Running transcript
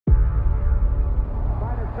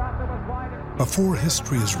Before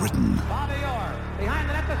history is written,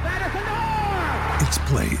 it's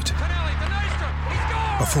played.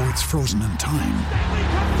 Before it's frozen in time,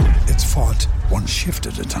 it's fought one shift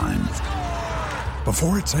at a time.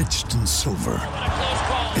 Before it's etched in silver,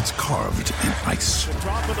 it's carved in ice.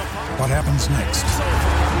 What happens next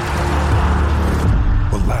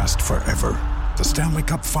will last forever. The Stanley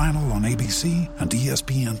Cup Final on ABC and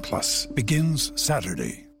ESPN Plus begins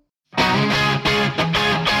Saturday.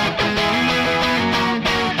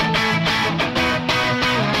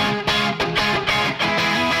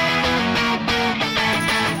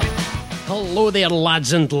 Hello there,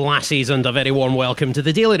 lads and lassies, and a very warm welcome to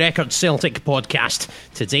the Daily Record Celtic podcast.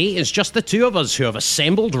 Today is just the two of us who have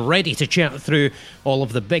assembled, ready to chat through all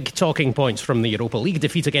of the big talking points from the Europa League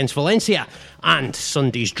defeat against Valencia and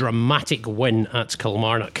Sunday's dramatic win at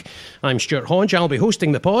Kilmarnock. I'm Stuart Hodge, I'll be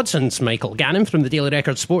hosting the pods, and Michael Gannon from the Daily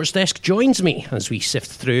Record Sports Desk joins me as we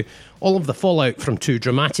sift through all of the fallout from two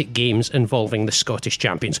dramatic games involving the Scottish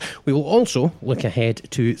champions. We will also look ahead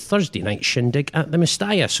to Thursday night's shindig at the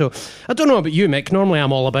Mestalla. So, I don't know about you, Mick, normally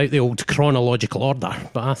I'm all about the old chronological order,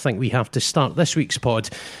 but I think we have to start this week's pod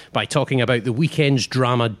by talking about the weekend's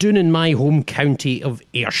drama down in my home county of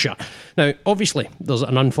Ayrshire. Now, obviously, there's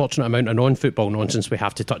an unfortunate amount of non-football nonsense we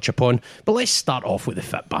have to touch upon, but let's start off with the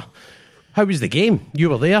FITBA. How was the game? You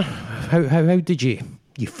were there. How did you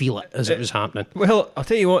feel it as it was happening? Well, I'll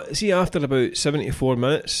tell you what, see, after about 74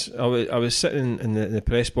 minutes, I was sitting in the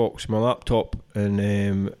press box with my laptop,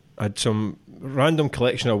 and I had some random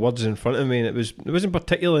collection of words in front of me, and it wasn't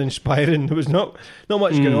particularly inspiring. There was not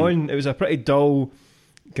much going on. It was a pretty dull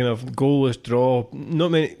kind of goalless draw.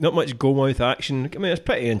 Not much goalmouth action. I mean, it's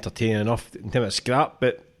pretty entertaining enough in terms of scrap,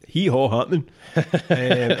 but hee-haw happening.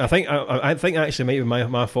 I think actually might be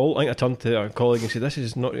my fault. I think I turned to a colleague and said, this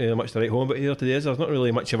is not really much to write home about here today. There's not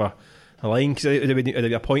really much of a line, because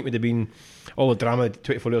a point would have been all the drama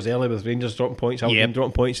 24 hours earlier with Rangers dropping points, Aberdeen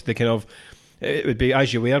dropping points. They kind of, it would be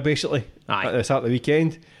as you were basically at the start of the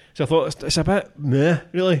weekend. So I thought it's a bit meh,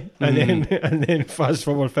 really. And then fast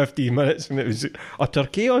forward 15 minutes and it was utter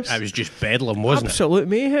chaos. It was just bedlam, wasn't Absolute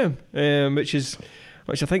mayhem,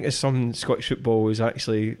 which I think is some Scottish football is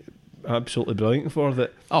actually absolutely brilliant for.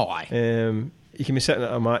 That. Oh, aye. You can be sitting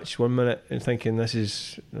at a match 1 minute and thinking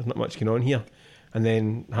there's not much going on here, and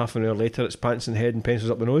then half an hour later it's pants in the head and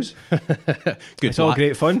pencils up the nose. It's all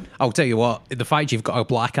great fun. I'll tell you what, the fact you've got a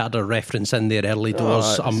Blackadder reference in there early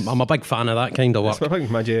doors, I'm a big fan of that kind of work.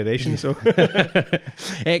 It's my generation, so.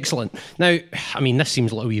 Excellent. Now, I mean, this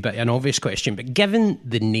seems a little wee bit an obvious question, but given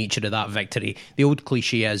the nature of that victory, the old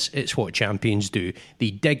cliche is, it's what champions do.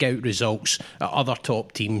 They dig out results at other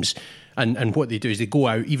top teams. And what they do is they go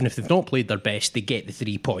out, even if they've not played their best, they get the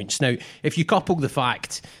 3 points. Now, if you couple the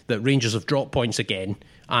fact that Rangers have dropped points again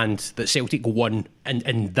and that Celtic won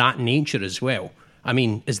in that nature as well, I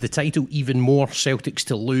mean, is the title even more Celtic's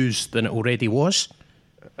to lose than it already was?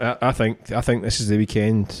 I think this is the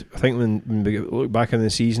weekend. I think when we look back on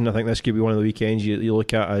the season, I think this could be one of the weekends you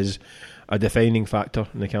look at as a defining factor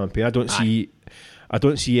in the campaign. I don't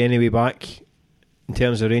see any way back in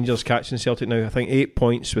terms of Rangers catching Celtic now. I think 8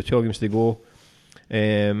 points with 12 games to go.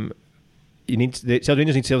 Rangers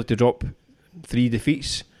need Celtic to drop 3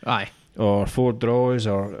 defeats, or 4 draws,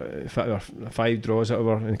 or 5 draws,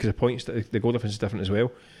 whatever. And because the points, the goal difference is different as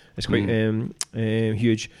well. It's quite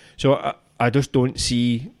huge. So I just don't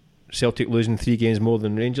see Celtic losing 3 games more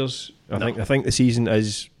than Rangers. I think the season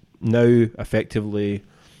is now effectively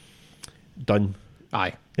done.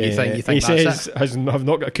 Aye. You think he that's says it? I've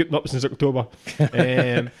not got a coupon up since October.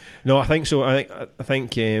 No, I think so. I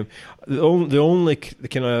think the only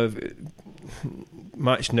kind of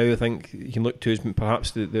match now I think you can look to is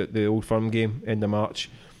perhaps the Old Firm game end of March.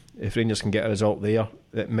 If Rangers can get a result there,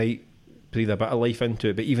 that might breathe a bit of life into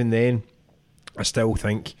it. But even then, I still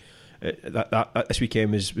think that this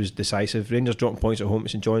weekend was decisive. Rangers dropping points at home to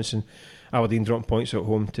St Johnstone, Aberdeen dropping points at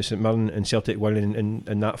home to St Mirren, and Celtic winning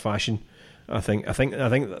in that fashion. I think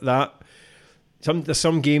that there's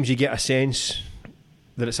some games you get a sense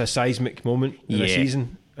that it's a seismic moment in the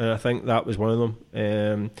season, and I think that was one of them.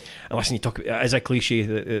 And listen, you talk about it as a cliche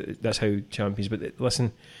that's how champions, but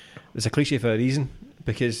listen, it's a cliche for a reason,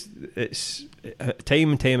 because it's time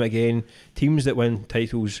and time again teams that win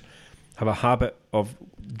titles have a habit of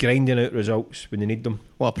grinding out results when they need them.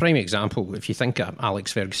 Well, a prime example, if you think of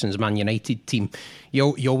Alex Ferguson's Man United team,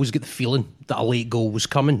 you always get the feeling that a late goal was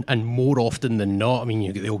coming, and more often than not, I mean,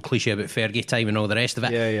 you get the old cliche about Fergie time and all the rest of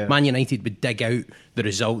it. Yeah. Man United would dig out the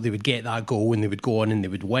result, they would get that goal, and they would go on and they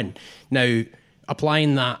would win. Now,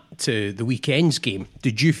 applying that to the weekend's game,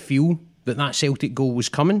 did you feel that Celtic goal was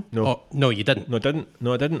coming? No. No, you didn't? No,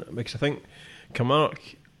 I didn't, because I think Kilmarnock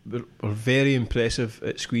were very impressive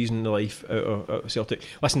at squeezing the life out of Celtic.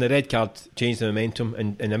 Listen, the red card changed the momentum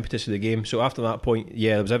and impetus of the game. So after that point,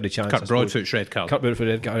 there was every chance. Kirk Broadfoot's red card. Kirk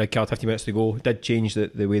Broadfoot's red card, 50 minutes to go, did change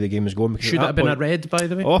the way the game was going. Should it have been a red, by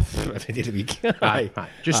the way? Every day of the week. Aye.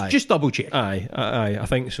 Just double check. Aye, I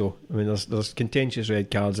think so. I mean, there's contentious red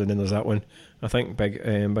cards, and then there's that one. I think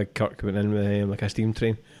big Kirk went in with like a steam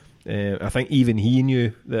train. I think even he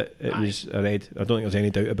knew that it was a red. I don't think there's any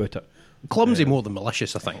doubt about it. Clumsy more than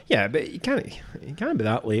malicious, I think. Yeah, but you can't be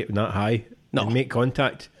that late and that high and make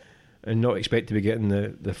contact and not expect to be getting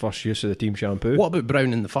the first use of the team shampoo. What about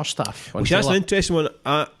Brown in the first half? Well, that's an interesting one.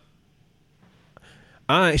 I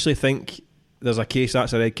actually think there's a case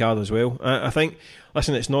that's a red card as well. I think,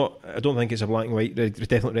 listen, it's not. I don't think it's a black and white. It's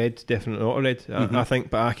definitely red, definitely not a red. I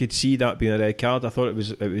think, but I could see that being a red card. I thought it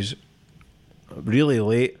was really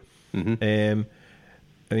late. I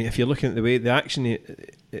mean, if you're looking at the way the action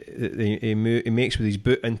he makes with his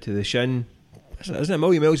boot into the shin, isn't it a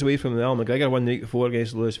million miles away from the Al McGregor one the week before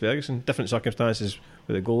against Lewis Ferguson? Different circumstances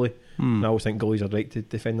with the goalie. I always think goalies are right to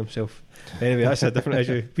defend themselves. Anyway, that's a different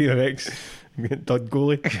issue. Peter Rex, dud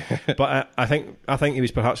goalie. But I think he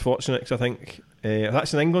was perhaps fortunate, because I think if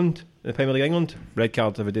that's in England, the Premier League England, red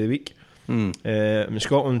card every day of the week. In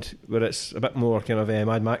Scotland, where it's a bit more kind of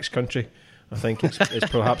Mad Max country, I think it's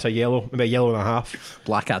perhaps a yellow, maybe a yellow and a half.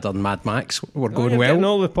 Blackadder and Mad Max. We're going well.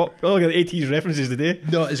 All the 80s references today.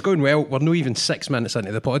 No, it's going well. We're not even 6 minutes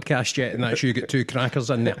into the podcast yet, and that's you got 2 crackers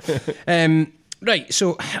in there. Right,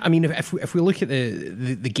 so I mean, if we look at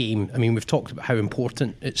the game, I mean, we've talked about how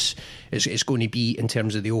important it's going to be in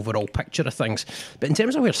terms of the overall picture of things, but in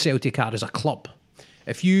terms of where Celtic are as a club,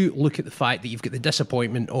 if you look at the fact that you've got the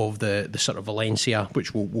disappointment of the sort of Valencia,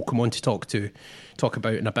 which we'll come on to talk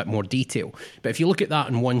about in a bit more detail, but if you look at that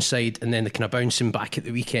on one side and then the kind of bouncing back at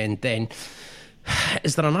the weekend, then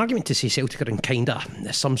is there an argument to say Celtic are in kind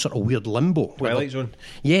of some sort of weird limbo? Twilight zone.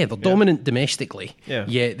 Yeah, they're dominant domestically.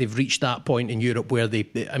 Yeah, they've reached that point in Europe where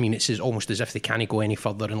I mean, it's almost as if they can't go any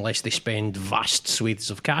further unless they spend vast swathes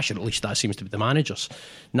of cash, or at least that seems to be the manager's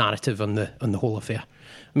narrative on the whole affair.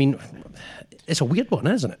 I mean, it's a weird one,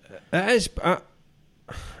 isn't it? It is.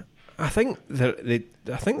 I think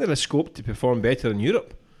there is scope to perform better in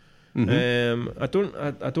Europe. I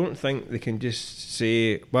don't think they can just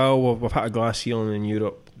say, well, we've had a glass ceiling in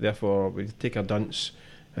Europe, therefore we take our dunce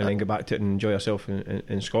and then go back to it and enjoy ourselves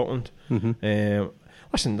in Scotland.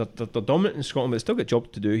 Listen, they're dominant in Scotland, but they've still got a job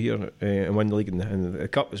to do here and win the league and the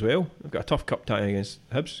cup as well. They've got a tough cup tie against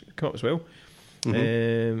Hibs coming up as well.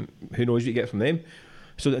 Who knows what you get from them?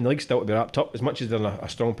 So that the league's still to be wrapped up, as much as they're in a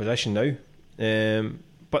strong position now.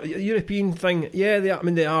 But the European thing, they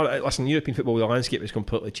are. Listen, European football, the landscape has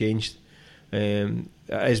completely changed. It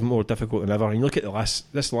is more difficult than ever. And you look at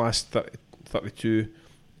this last 32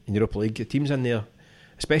 in Europa League, the teams in there,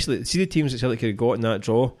 especially see the teams that Celtic had got in that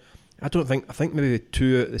draw. I think maybe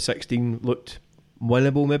 2 out of the 16 looked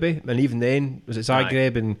winnable, maybe, and even then was it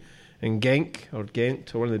Zagreb and Genk or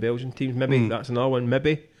Ghent or one of the Belgian teams? Maybe that's another one.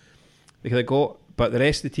 Maybe they could have got. But the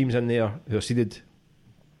rest of the teams in there who are seeded,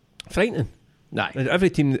 frightening. Every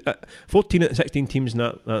team, 14 out of 16 teams in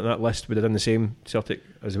that list would have done the same Celtic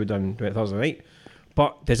as they would have done Thursday night.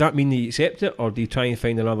 But does that mean that you accept it, or do you try and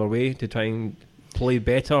find another way to try and play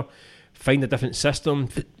better, find a different system?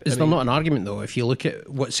 Is there not an argument, though, if you look at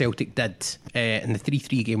what Celtic did in the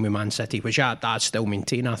 3-3 game with Man City, which I still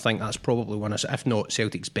maintain, I think that's probably one of, if not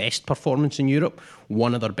Celtic's best performance in Europe,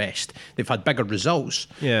 one of their best. They've had bigger results,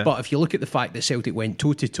 but if you look at the fact that Celtic went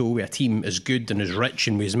toe-to-toe with a team as good and as rich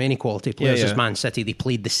and with as many quality players as Man City, they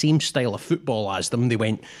played the same style of football as them. They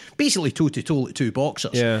went basically toe-to-toe like 2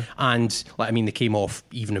 boxers, and they came off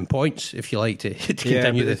even in points, if you like, to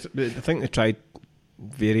continue. I think they tried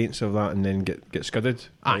variants of that and then get scudded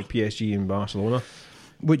like PSG and Barcelona,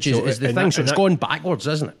 which is the thing. So it's gone backwards,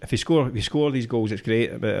 isn't it? If you score these goals, it's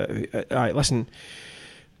great. But listen,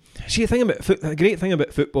 see, the great thing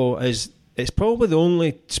about football is it's probably the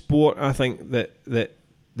only sport I think that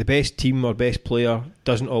the best team or best player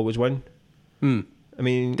doesn't always win. I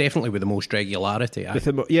mean, definitely with the most regularity.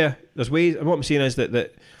 There's ways. And what I'm saying is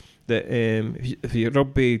that if you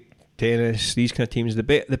rugby, tennis, these kind of teams, the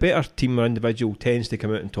better team or individual tends to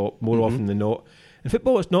come out on top more often than not. In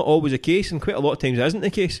football, it's not always the case, and quite a lot of times it isn't the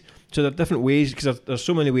case. So there are different ways, because there's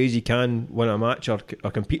so many ways you can win a match or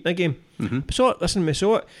compete in a game.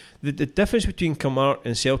 The difference between Kilmarnock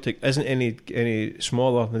and Celtic isn't any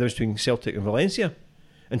smaller than the difference between Celtic and Valencia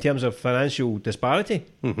in terms of financial disparity.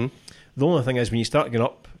 The only thing is, when you start going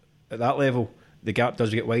up at that level, the gap does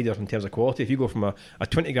get wider in terms of quality. If you go from a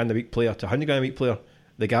 20 grand a week player to a 100 grand a week player,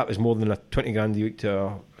 the gap is more than a 20 grand a week to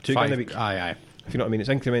a 2 grand a week. If you know what I mean, its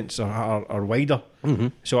increments are wider. Mm-hmm.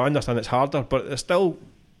 So I understand it's harder, but it's still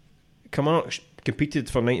Kilmarnock competed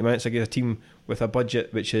for 90 minutes against a team with a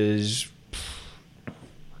budget which is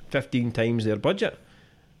 15 times their budget.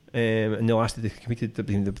 And they competed.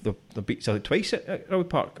 They beat Celtic twice at Rugby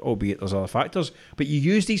Park, albeit there's other factors. But you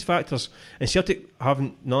use these factors, and Celtic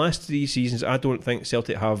haven't. In the last 3 seasons, I don't think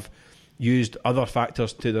Celtic have used other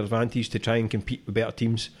factors to their advantage to try and compete with better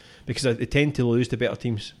teams, because they tend to lose to better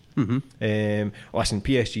teams. Mm-hmm. Listen,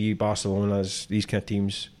 PSG, Barcelona's, these kind of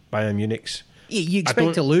teams, Bayern Munich's. You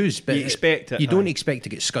expect to lose, but you expect it. You don't expect to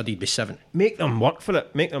get scudded by 7. Make them work for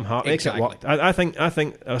it. Make them hard. Exactly. Make it work. I think.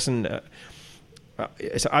 Listen.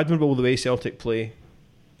 It's admirable the way Celtic play,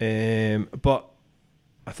 but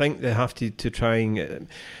I think they have to try and.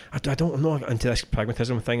 I'm not into this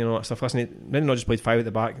pragmatism thing and all that stuff. Listen, they not just played 5 at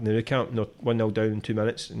the back in the Nou Camp, 1-0 down in 2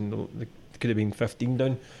 minutes, and they could have been 15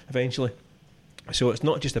 down eventually. So it's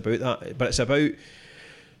not just about that, but it's about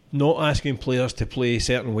not asking players to play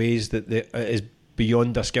certain ways that is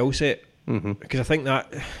beyond their skill set. Mm-hmm. Because I think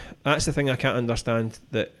that's the thing I can't understand.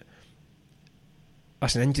 That.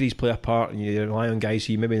 Listen, injuries play a part, and you rely on guys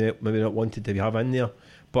who maybe not wanted to have in there,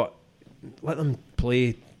 but let them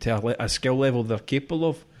play to a skill level they're capable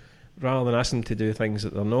of, rather than asking them to do things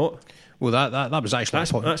that they're not. Well, that was actually a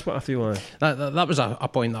point. That's what I feel. That was a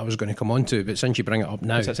point that I was going to come on to, but since you bring it up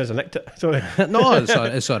now, since I nicked it, sorry. No, it's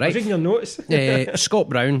all right. I was reading your notes. Scott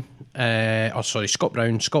Brown,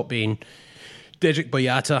 Scott Bain, Dedrick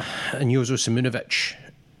Boyata, and Jozo Simunovic,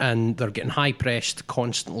 and they're getting high pressed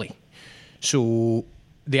constantly. So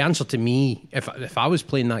the answer to me, if I was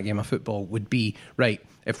playing that game of football, would be, right,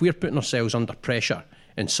 if we're putting ourselves under pressure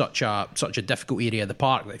in such a difficult area of the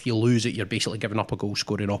park that if you lose it, you're basically giving up a goal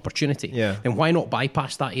scoring opportunity. Yeah. Then why not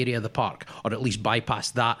bypass that area of the park, or at least bypass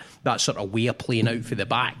that sort of way of playing out for the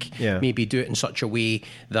back? Yeah. Maybe do it in such a way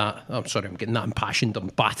that I'm getting that impassioned. I'm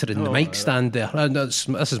battering the mic stand there. And this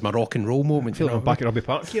is my rock and roll moment. I feel like I'm back at Rugby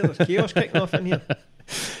Park here. There's chaos kicking off in here.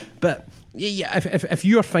 But yeah, if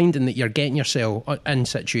you're finding that you're getting yourself in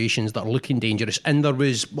situations that are looking dangerous, and there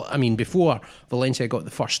was, before Valencia got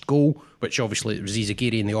the first goal, which obviously it was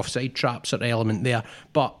Izagiri in the offside trap sort of element there,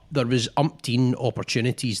 but there was umpteen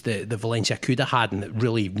opportunities that Valencia could have had and that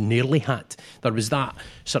really nearly had. There was that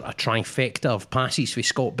sort of trifecta of passes for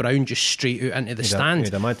Scott Brown just straight out into the stand. He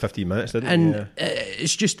had a mad 15 minutes, didn't he? And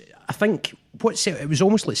it's just, I think it was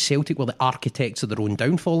almost like Celtic were the architects of their own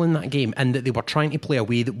downfall in that game, and that they were trying to play a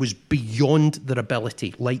way that was beyond their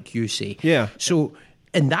ability, like you say. Yeah. So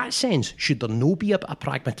in that sense, should there no be a bit of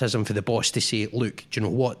pragmatism for the boss to say, look, do you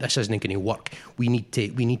know what, this isn't going to work. We need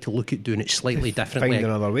to look at doing it slightly differently. Find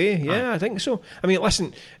another way. Yeah, I think so.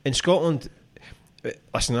 Listen, in Scotland,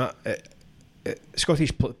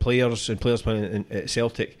 Scottish players and players playing at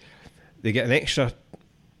Celtic, they get an extra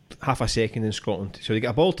half a second in Scotland. So they get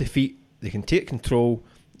a ball to feet, they can take control,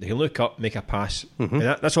 they can look up, make a pass. Mm-hmm. And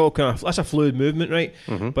that's all that's a fluid movement, right?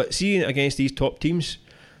 Mm-hmm. But seeing against these top teams,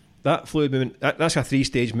 that fluid movement, that's a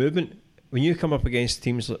 3-stage movement. When you come up against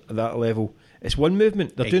teams at that level, it's one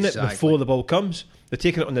movement. They're doing it before the ball comes. They're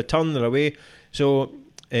taking it on the turn, they're away. So,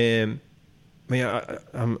 I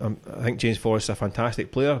think James Forrest's a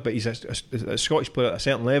fantastic player, but he's a Scottish player at a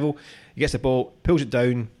certain level. He gets the ball, pulls it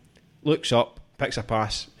down, looks up, picks a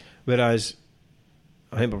pass. Whereas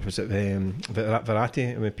I remember it was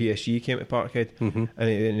Verratti when PSG came to Parkhead, mm-hmm.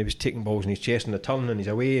 and he was taking balls in his chest on the turn, and he's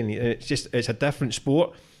away, and it's a different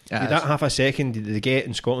sport. That half a second they get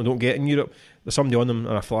in Scotland don't get in Europe. There's somebody on them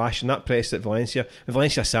and a flash, and that press at Valencia.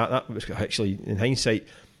 Valencia sat that was actually, in hindsight,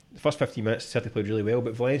 the first 15 minutes City played really well,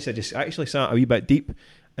 but Valencia just actually sat a wee bit deep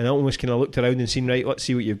and almost kind of looked around and seen, right, let's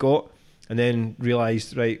see what you've got, and then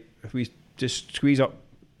realised, right, if we just squeeze up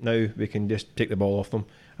now, we can just take the ball off them.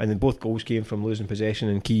 And then both goals came from losing possession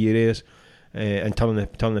in key areas, and turning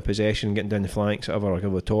the possession, getting down the flanks, whatever, or over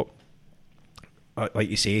the top. Like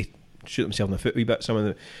you say, shoot themselves in the foot a wee bit.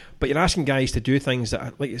 But you're asking guys to do things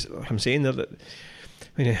that, like I'm saying there, that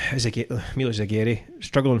Milo Zageri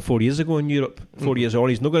struggling 4 years ago in Europe, 4 years on.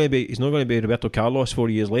 He's not going to be Roberto Carlos 4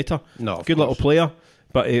 years later. No, good little player,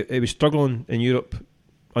 but he was struggling in Europe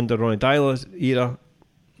under Ronnie Dyler's era.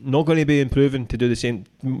 Not going to be improving to do the same,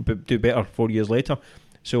 do better 4 years later.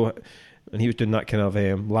 So, and he was doing that kind of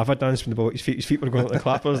lava dance when the ball at his feet. His feet were going like the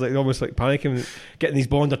clappers, like almost like panicking, getting these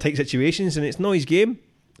ball under tight situations, and it's not his game.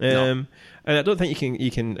 No. And I don't think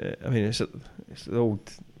you can. It's the old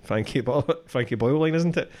Frankie Boyle line,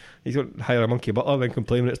 isn't it? You don't hire a monkey butler and then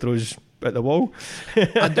complain when it throws at the wall.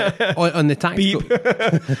 On the tactical.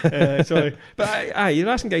 Sorry, but you're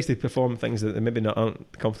asking guys to perform things that they maybe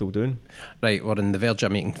aren't comfortable doing. Right, we're in the verge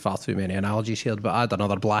of making far too many analogies here, but I had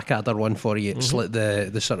another Blackadder one for you. It's like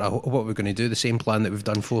the sort of what we're going to do, the same plan that we've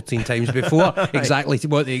done 14 times before, exactly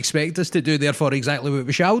what they expect us to do, therefore exactly what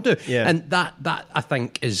we shall do. Yeah. And that I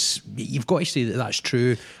think is, you've got to say that that's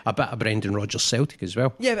true a bit of Brendan Rodgers Celtic as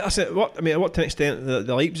well. Yeah, but that's it. What to an extent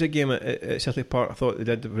the Leipzig game at Celtic Park, I thought they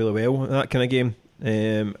did really well in that kind of game.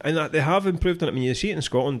 And that they have improved on it. I mean, you see it in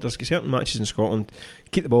Scotland. There's certain matches in Scotland,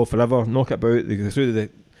 keep the ball forever, knock it about, they go through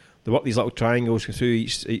they work these little triangles, go through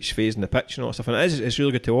each phase in the pitch and all that stuff, and it's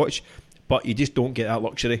really good to watch, but you just don't get that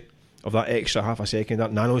luxury of that extra half a second,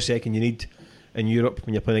 that nanosecond you need in Europe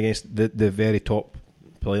when you're playing against the very top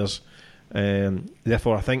players.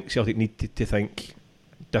 Therefore I think Celtic need to think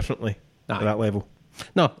differently at that level.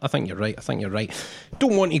 No, I think you're right.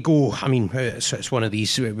 Don't want to go. I mean, it's one of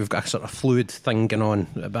these. We've got a sort of fluid thing going on,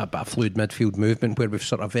 a bit of fluid midfield movement where we've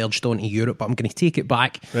sort of verged onto Europe. But I'm going to take it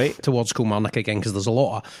back towards Kilmarnock again, because there's a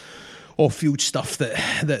lot of off-field stuff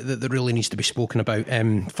that really needs to be spoken about.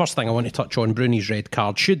 First thing I want to touch on, Bruni's red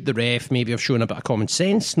card. Should the ref maybe have shown a bit of common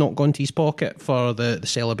sense, not gone to his pocket for the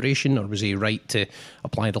celebration, or was he right to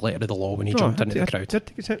apply the letter of the law when he jumped into the crowd? Did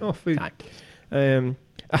take a sent off.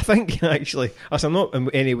 I think actually, as I'm not in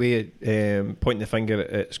any way pointing the finger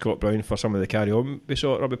at Scott Brown for some of the carry-on we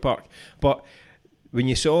saw at Rugby Park, but when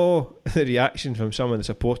you saw the reaction from some of the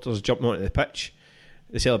supporters jumping onto the pitch,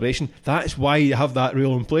 the celebration, that's why you have that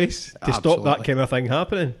rule in place to stop that kind of thing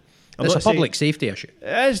happening. It's a public safety issue.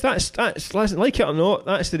 It is. That's listen, like it or not,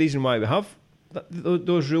 that's the reason why we have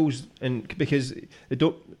those rules, and because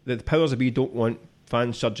the powers that be don't want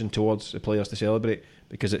fans surging towards the players to celebrate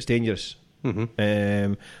because it's dangerous.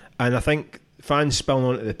 And I think fans spilling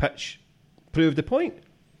onto the pitch proved the point.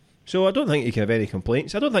 So I don't think you can have any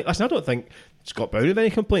complaints. I don't think Scott Brown have any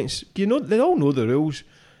complaints. You know, they all know the rules.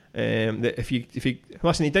 That if you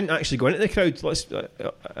listen, he didn't actually go into the crowd.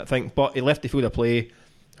 I think, but he left the field of play,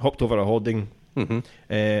 hopped over a hoarding.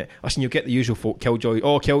 Listen, you get the usual folk,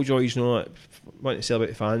 killjoys, you know, wanting to celebrate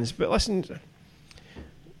the fans. But listen,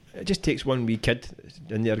 it just takes one wee kid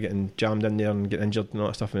in there getting jammed in there and getting injured and all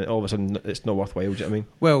that stuff, and all of a sudden it's not worthwhile. Do you know what I mean?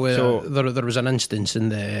 Well, so, there was an instance in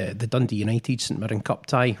the Dundee United St Mirren Cup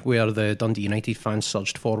tie where the Dundee United fans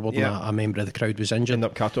surged forward and a member of the crowd was injured. Ended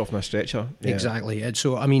up cut off on a stretcher. Yeah. Exactly.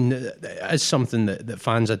 So I mean, it's something that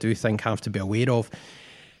fans, I do think, have to be aware of.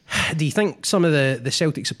 Do you think some of the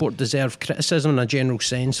Celtic support deserve criticism in a general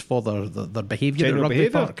sense for their behaviour at Rugby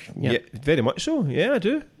Park? Yeah, very much so. Yeah, I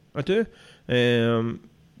do.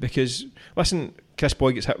 Because, listen, Chris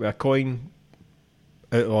Boyd gets hit with a coin,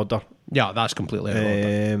 out of order. Yeah, that's completely out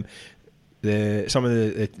of order. Some of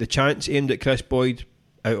the chants aimed at Chris Boyd,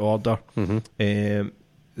 out of order. The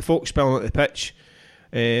folks spilling at the pitch,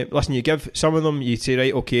 listen, you give some of them, you say,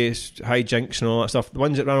 right, okay, it's high jinks and all that stuff. The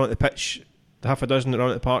ones that ran on the pitch, the half a dozen that ran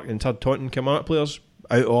at the park and started taunting Kilmarnock players,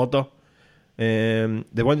 out of order.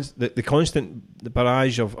 The ones, the constant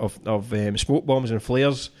barrage of smoke bombs and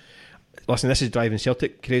flares. Listen, this is driving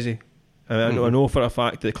Celtic crazy. I know for a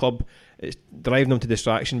fact that the club, it's driving them to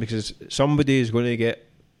distraction because somebody is going to get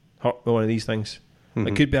hurt by one of these things.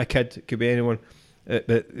 It could be a kid, it could be anyone.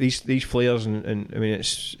 But these flares and I mean,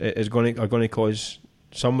 are going to cause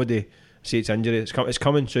somebody serious injury. It's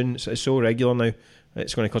coming soon. It's so regular now.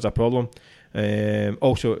 It's going to cause a problem.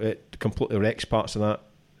 Also, it completely wrecks parts of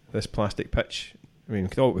this plastic pitch. I mean, we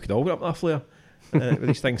could all get up that flare. With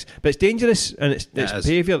these things, but it's dangerous, and it's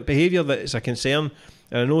behaviour that is a concern.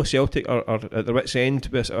 And I know Celtic are at their wits' end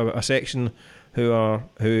with a section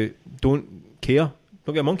who don't care,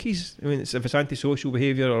 don't get monkeys. I mean, if it's antisocial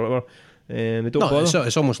behaviour or whatever, they don't bother.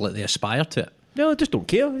 It's almost like they aspire to it. No, they just don't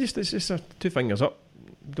care. It's just two fingers up.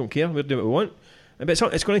 Don't care. We're doing what we want. But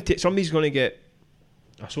it's going to take. Somebody's going to get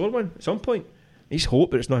a sore one at some point. I just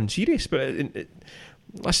hope that it's nothing serious, but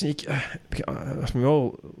listen, we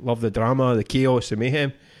all love the drama, the chaos, the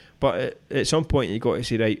mayhem, but at some point you've got to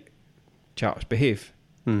say, right, chaps, behave.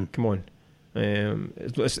 Come on.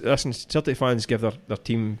 Listen, Celtic fans give their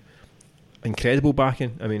team incredible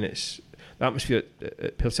backing. I mean, it's the atmosphere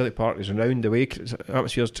at Celtic Park is renowned. The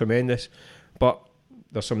atmosphere is tremendous, but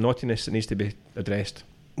there's some naughtiness that needs to be addressed.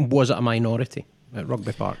 Was it a minority at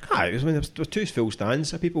Rugby Park? There was two full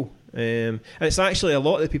stands of people, and it's actually a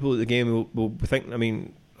lot of the people at the game will think. I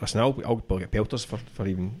mean, listen, I'll get pelters for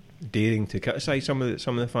even daring to criticise some of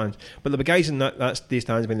the fans, but there'll be guys in that day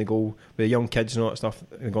stands when they go with the young kids and all that stuff.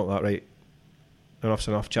 They got that right. Enough's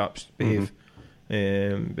enough, chaps. Behave,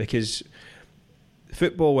 because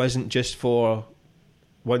football isn't just for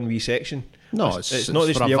one wee section. No, it's not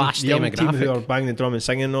just for a the vast young team demographic. who are banging the drum and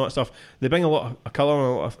singing and all that stuff. They bring a lot of colour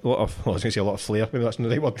and a lot of well, I was going to say a lot of flair. Maybe that's not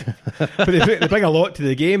the right word, but they bring a lot to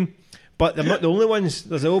the game. But they're not the only ones.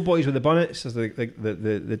 There's the old boys with the bonnets. There's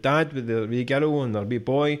the dad with the wee girl and their wee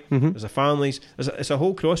boy. Mm-hmm. There's the families. It's a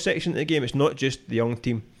whole cross section of the game. It's not just the young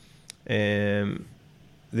team.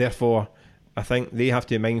 Therefore, I think they have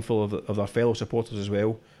to be mindful of their fellow supporters as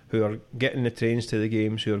well, who are getting the trains to the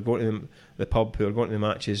games, who are going to the pub, who are going to the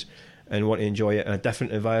matches, and want to enjoy it in a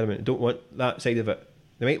different environment. Don't want that side of it.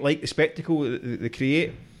 They might like the spectacle that they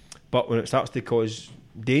create, but when it starts to cause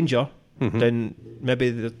danger, then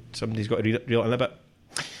maybe somebody's got to reel it in a bit.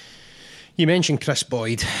 You mentioned Chris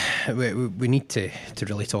Boyd. We need to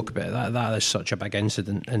really talk about that. That is such a big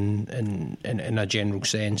incident in a general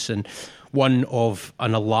sense, and one of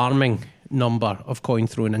an alarming number of coin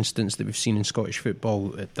throwing incidents that we've seen in Scottish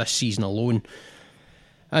football this season alone.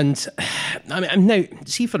 And I mean, now,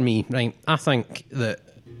 see, for me, right, I think that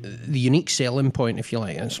the unique selling point, if you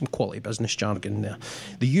like, and some quality business jargon there,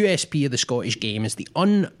 the USP of the Scottish game is the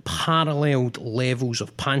unparalleled levels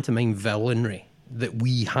of pantomime villainy that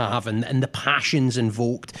we have, and the passions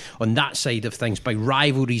invoked on that side of things by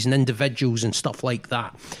rivalries and individuals and stuff like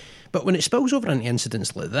that. But when it spills over into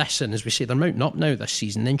incidents like this, and as we say, they're mounting up now this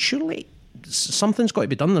season, then surely something's got to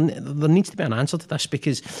be done. There needs to be an answer to this,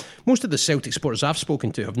 because most of the Celtic supporters I've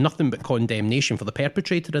spoken to have nothing but condemnation for the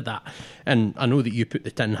perpetrator of that. And I know that you put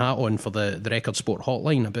the tin hat on for the Record Sport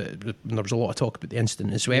hotline, and there was a lot of talk about the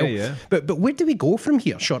incident as well. Yeah. But where do we go from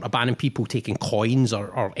here, short of banning people taking coins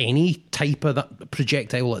or any type of that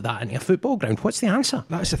projectile like that into a football ground? What's the answer?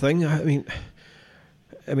 That's the thing. I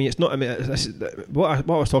mean, it's not. I mean, what I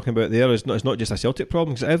was talking about there is it's not just a Celtic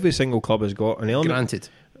problem, because every single club has got an element. Granted.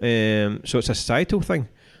 So it's a societal thing.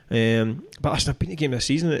 But listen, I've been to a game this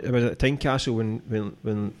season. It was at Tynecastle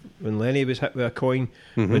when Lenny was hit with a coin,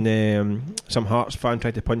 when some Hearts fan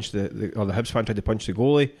tried to punch the Hibs fan tried to punch the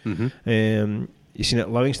goalie. You've seen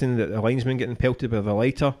at Livingston that the linesman getting pelted with a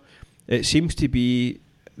lighter. It seems to be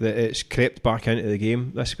that it's crept back into the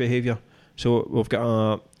game, this behaviour. So we've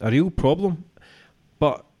got a real problem.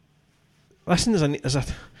 But listen, there's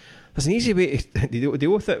an easy way to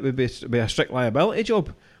deal with it. Would be a strict liability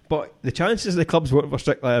job. But the chances the clubs voting for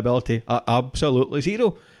strict liability are absolutely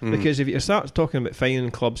zero. Because if you start talking about fining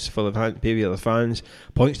clubs for the behaviour of the fans,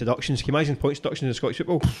 points deductions, can you imagine points deductions in Scottish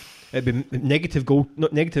football? It'd be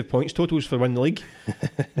negative points totals for winning the league,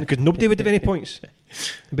 because nobody would have any points.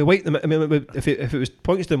 It'd be white. I mean, if it was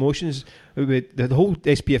points to emotions, it would be, the whole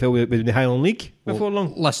SPFL would be in the Highland League before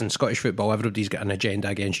long. Listen, Scottish football, everybody's got an agenda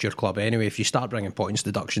against your club anyway. If you start bringing points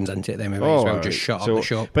deductions into it, then we might as well just shut up the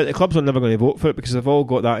shop. But the clubs are never going to vote for it, because they've all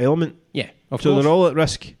got that element. Yeah, of so course. they're all at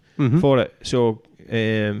risk for it. So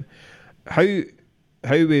how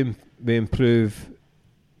we improve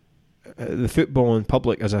the football in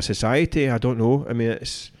public as a society, I don't know. I mean,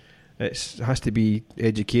 it has to be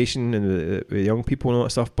education and with young people and all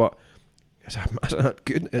that stuff. But it's a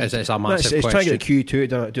good. It's a massive question. It's trying to get a Q2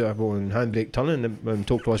 to do a handbrake turn and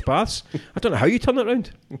tow cross paths. I don't know how you turn it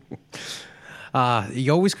around.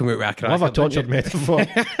 You always come out with a cracker. Love a tortured metaphor.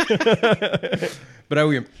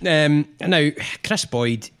 Brilliant. Now, Chris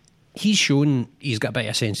Boyd, he's shown he's got a bit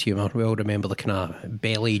of sense of humour. We all remember the kind of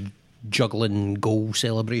belly juggling goal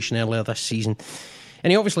celebration earlier this season. And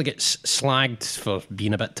he obviously gets slagged for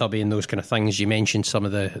being a bit tubby and those kind of things. You mentioned some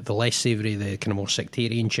of the less savoury, the kind of more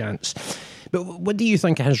sectarian chants. But what do you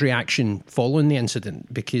think of his reaction following the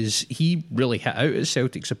incident? Because he really hit out at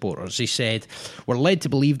Celtic supporters. He said, "We're led to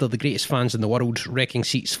believe they're the greatest fans in the world, wrecking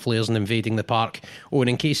seats, flares and invading the park. Oh, and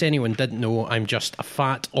in case anyone didn't know, I'm just a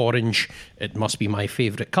fat orange. It must be my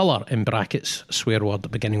favourite colour," in brackets, swear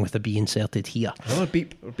word beginning with a B inserted here. Oh,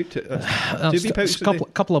 beep to That's a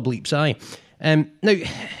couple of bleeps, aye. Now,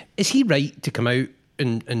 is he right to come out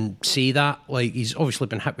and say that? Like, he's obviously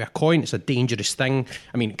been hit with a coin. It's a dangerous thing.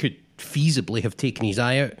 I mean, it could feasibly have taken his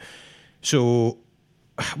eye out. So,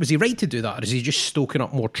 was he right to do that, or is he just stoking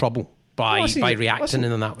up more trouble by reacting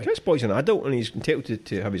in that way? Chris Boyd's an adult and he's entitled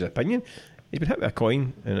to have his opinion. He's been hit with a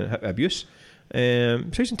coin and hit with abuse. So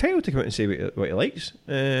he's entitled to come out and say what he likes,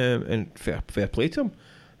 and fair play to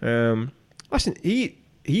him. Listen,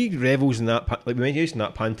 he revels in that, like we mentioned,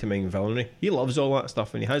 that pantomime villainy. He loves all that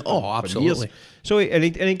stuff, and he has done absolutely. for years. So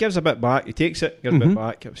he gives a bit back. He takes it, gives a bit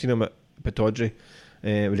back. I've seen him at Pittodrie,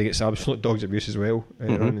 where he gets absolute dog's abuse as well,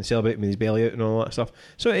 and celebrating with his belly out and all that stuff.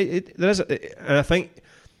 So there is, and I think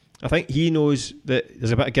he knows that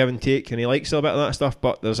there's a bit of give and take, and he likes a bit of that stuff.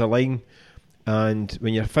 But there's a line, and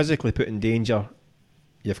when you're physically put in danger,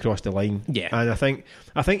 you've crossed the line. Yeah. And I think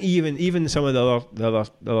even some of the other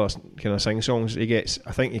kind of sing songs he gets,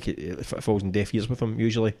 I think it falls in deaf ears with him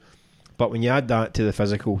usually. But when you add that to the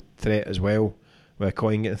physical threat as well, with a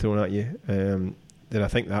coin getting thrown at you, then I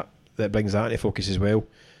think that brings that into focus as well.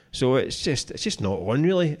 So it's just not on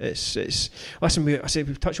really. It's listen.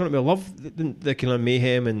 We've touched on it. We love the kind of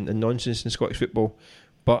mayhem and nonsense in Scottish football,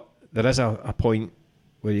 but there is a point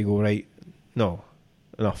where you go, right, no,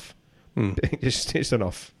 enough. It's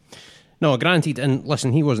enough. No, granted, and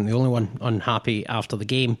listen, he wasn't the only one unhappy after the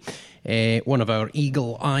game. One of our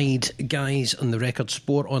eagle-eyed guys on the Record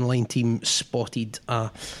Sport online team spotted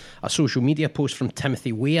a social media post from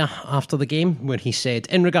Timothy Weah after the game where he said,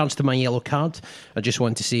 in regards to my yellow card, I just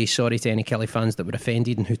want to say sorry to any Kelly fans that were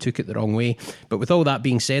offended and who took it the wrong way. But with all that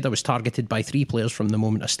being said, I was targeted by 3 players from the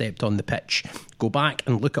moment I stepped on the pitch. Go back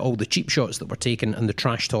and look at all the cheap shots that were taken and the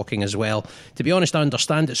trash talking as well. To be honest, I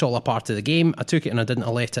understand it's all a part of the game. I took it and I didn't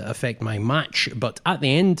let it affect my match. But at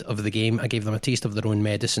the end of the game, I gave them a taste of their own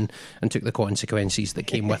medicine and took the consequences that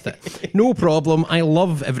came with it. No problem. I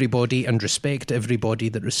love everybody and respect everybody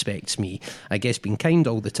that respects me. I guess being kind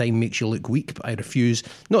all the time makes you look weak, but I refuse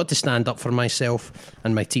not to stand up for myself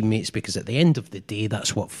and my teammates, because at the end of the day,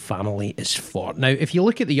 that's what family is for. Now, if you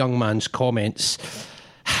look at the young man's comments,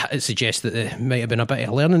 it suggests that there might have been a bit of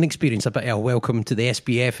a learning experience, a bit of a welcome to the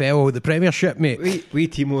SPFL, the Premiership, mate. We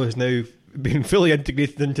Timo has now been fully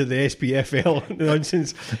integrated into the SPFL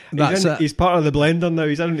nonsense. He's part of the blender now.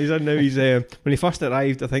 He's in now. He's when he first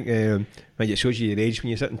arrived, I think it shows you your age when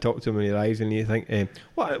you sit and talk to him when he arrives, and you think,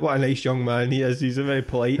 what a nice young man he is. He's a very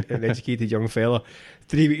polite and educated young fella.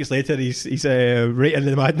 3 weeks later, he's right into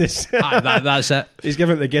the madness. That's it. He's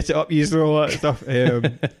giving the get it up years and all that stuff.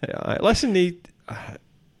 Listen,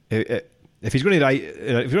 if he's going to write,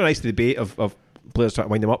 if he's going to write the debate of players trying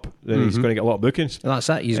to wind him up, then he's going to get a lot of bookings. That's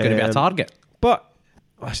it. He's going to be a target. But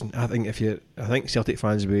listen, I think Celtic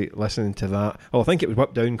fans will be listening to that. I think it was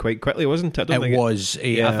whipped down quite quickly, wasn't it? It was.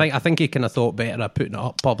 I think he kind of thought better of putting it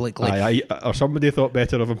up publicly. Or somebody thought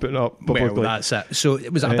better of him putting it up publicly. Well, that's it. So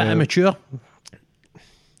it was a bit immature.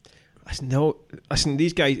 Listen,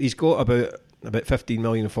 these guys. He's got about 15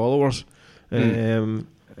 million followers.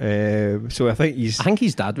 So I think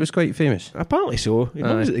his dad was quite famous. Apparently so.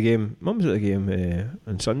 Mum was at the game.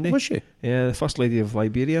 On Sunday. Was she? Yeah, the First Lady of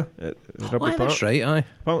Liberia at Rugby Park. That's right. Aye.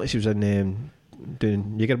 Apparently she was in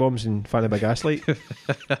doing Jaeger bombs and fanning by gaslight.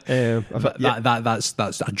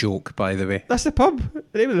 That's a joke, by the way. That's the pub.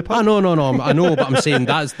 The name of the pub. No. I know, but I'm saying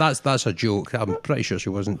that's a joke. I'm pretty sure she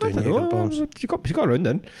wasn't doing Jaeger bombs. She got around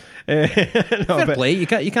then. Fair play. You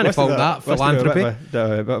can't fault that philanthropy. A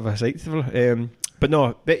bit of a sight for her. But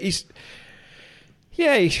no, these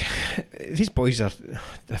boys are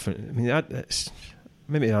different. I mean, it's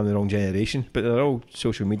maybe I'm the wrong generation, but they're all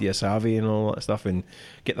social media savvy and all that stuff, and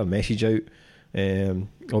get their message out,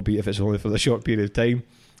 albeit if it's only for the short period of time.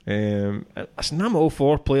 Listen, I'm all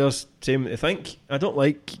for players saying what they think. I don't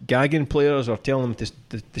like gagging players or telling them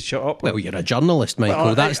to shut up. Well, you're a journalist,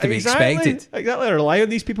 Michael. That's to be expected. Exactly. I rely on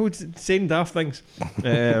these people saying daft things.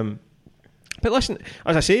 But listen,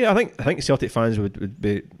 as I say, I think Celtic fans would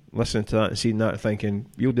be listening to that and seeing that and thinking,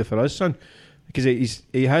 "You'll do for us, son," because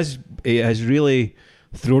he has really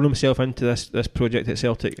thrown himself into this project at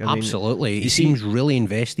Celtic. Absolutely, he seems really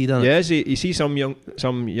invested in it. Yes, you see some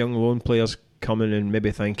young loan players coming and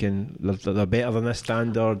maybe thinking they're better than this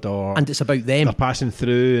standard, and it's about them. They're passing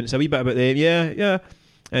through, and it's a wee bit about them. Yeah.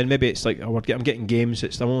 And maybe it's like, I'm getting games.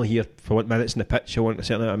 I'm only here for 1 minute in the pitch. I want a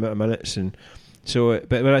certain amount of minutes and. So,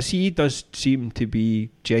 but what I see, he does seem to be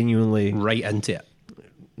genuinely right into it,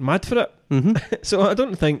 mad for it. Mm-hmm. So I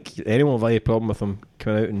don't think anyone will have a problem with him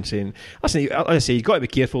coming out and saying, listen, as I say, he's got to be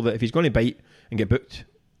careful that if he's going to bite and get booked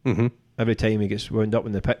every time he gets wound up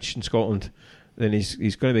on the pitch in Scotland, then he's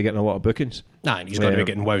going to be getting a lot of bookings. And he's going to be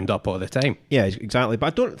getting wound up all the time. Yeah, exactly. But I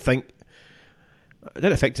don't think it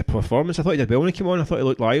didn't affect the performance. I thought he did well when he came on. I thought he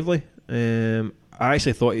looked lively. I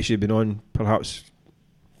actually thought he should have been on perhaps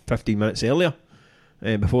 15 minutes earlier.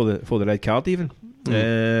 Before the red card even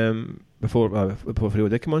before Freo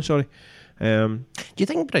did come on, sorry. Do you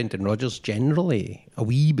think Brendan Rodgers generally a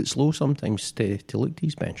wee bit slow sometimes to look to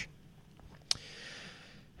his bench?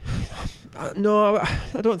 No,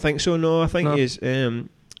 I don't think so. No, I think he's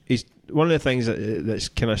one of the things that's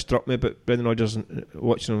kind of struck me about Brendan Rodgers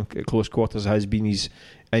watching him at close quarters has been his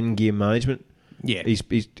in-game management. Yeah,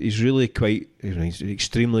 he's really quite. He's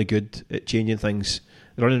extremely good at changing things,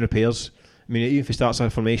 running repairs. I mean, even if he starts a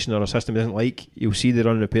formation or a system he doesn't like, you'll see the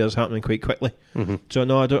run repairs happening quite quickly. Mm-hmm. So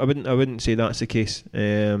no, I wouldn't say that's the case.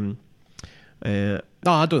 No,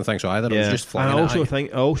 I don't think so either. Yeah. It was just I also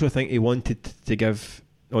think he wanted to give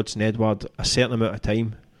Odsonne Edouard a certain amount of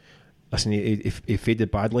time. Listen, he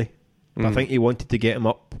faded badly. But I think he wanted to get him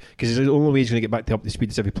up, because the only way he's going to get back to up to speed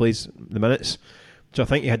is if he plays the minutes. So I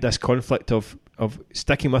think he had this conflict of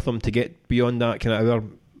sticking with him to get beyond that kind of hour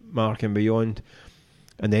mark and beyond,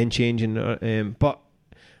 and then changing. But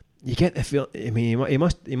you get the feel. I mean, he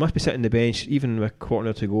must be sitting on the bench even with a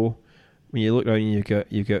quarter to go. When you look around,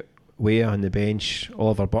 you got Weah on the bench,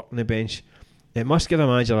 Oliver Burke on the bench. It must give a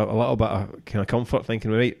manager a little bit of kind of comfort,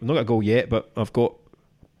 thinking, right, I'm not going to go yet, but I've got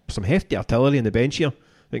some hefty artillery on the bench here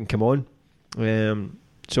that can come on.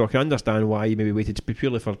 So I can understand why he maybe waited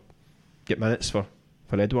purely for get minutes for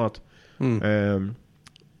Edouard.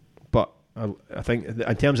 But I think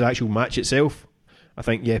in terms of the actual match itself, I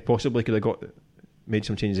think possibly could have made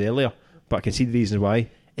some changes earlier, but I can see the reasons why.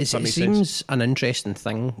 It seems an interesting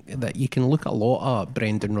thing that you can look at a lot of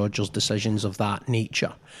Brendan Rodgers' decisions of that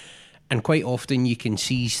nature, and quite often you can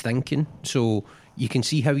see his thinking. So you can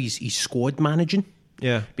see how he's squad managing.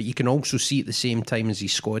 Yeah. But you can also see at the same time as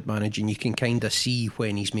he's squad managing, you can kind of see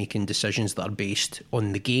when he's making decisions that are based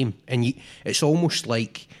on the game. And it's almost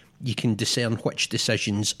like you can discern which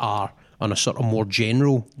decisions are on a sort of more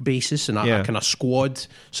general basis and a kind of squad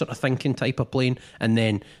sort of thinking type of playing. And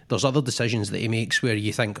then there's other decisions that he makes where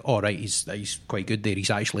you think, all right, he's quite good there.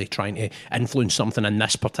 He's actually trying to influence something in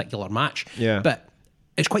this particular match. Yeah. But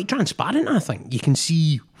it's quite transparent, I think. You can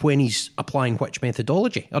see when he's applying which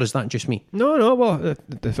methodology. Or is that just me? No, well,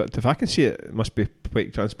 if I can see it, it must be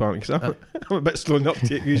quite transparent, because I'm a bit slow in the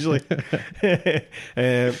uptake usually.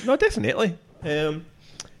 No, definitely.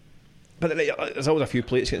 But there's always a few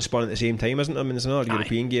plates getting spun at the same time, isn't there? I mean, there's another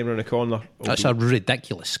European game around the corner. That's a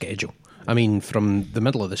ridiculous schedule. I mean, from the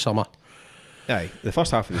middle of the summer. Aye, the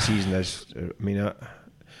first half of the season is, I mean,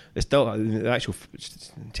 it's still, the actual,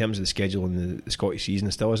 in terms of the schedule and the Scottish season,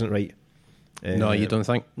 it still isn't right. No, you don't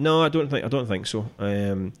think? No, I don't think so.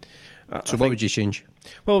 So what would you change?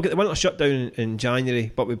 Well, we'll get the winter shutdown in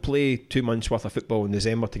January, but we play 2 months worth of football in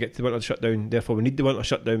December to get to the winter shutdown. Therefore, we need the winter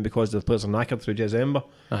shutdown because the players are knackered through December.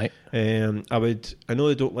 Right. I know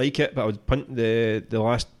they don't like it, but I would punt the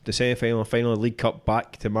semi-final and final of the League Cup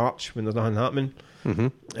back to March when there's nothing happening.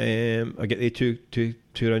 I get the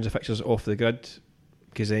two rounds of fixtures off the grid,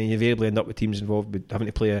 because then you invariably end up with teams involved with having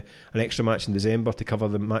to play an extra match in December to cover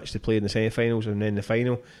the match they play in the semi-finals and then the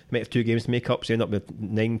final. You might have 2 games to make up, so you end up with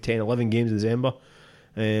 9, 10, 11 games in December.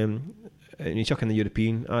 And you chuck in the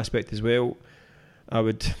European aspect as well. I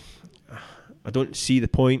don't see the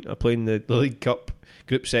point of playing the League Cup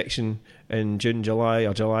group section in July,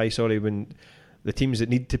 when the teams that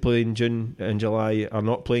need to play in June and July are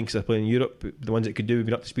not playing because they're playing in Europe. The ones that could do have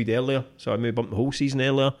been up to speed earlier, so I may bump the whole season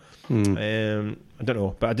earlier. I don't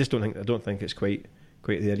know, but I don't think it's quite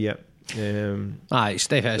there yet.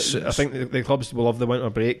 Steph, I think the clubs will love the winter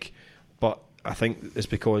break, but I think it's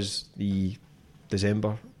because the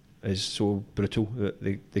December is so brutal that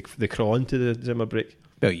they crawl into the December break.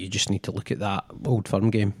 Well, you just need to look at that Old Firm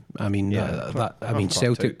game. I mean,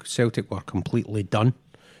 Celtic were completely done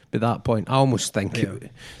by that point. I almost think there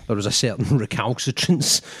was a certain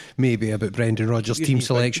recalcitrance maybe about Brendan Rodgers' team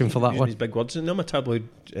selection for that one. These big words, and I'm a tabloid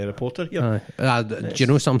reporter here. Do you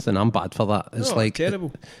know something? I'm bad for that. It's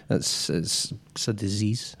terrible. It's a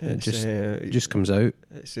disease. It just comes out.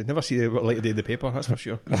 You never see the light of day in the paper, that's for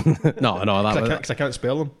sure. No, because I can't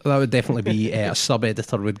spell them. That would definitely be a sub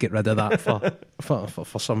editor would get rid of that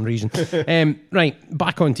for some reason. Right,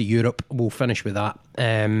 back onto Europe. We'll finish with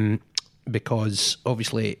that. Because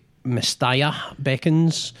obviously Mestalla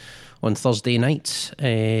beckons on Thursday night,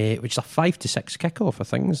 which is a 5 to 6 kickoff, I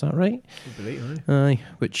think. Is that right? Aye.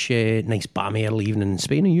 Which nice balmy early evening in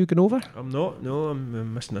Spain. Are you going over? I'm not. No,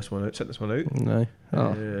 I'm missing this one out. Sitting this one out.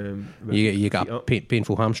 No. You got a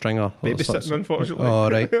painful hamstring or babysitting, unfortunately. Oh,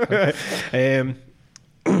 right.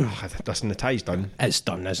 Listen, the tie's done. It's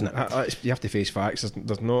done, isn't it? You have to face facts.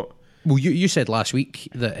 There's not. Well, you said last week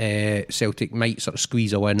that Celtic might sort of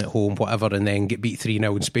squeeze a win at home, whatever, and then get beat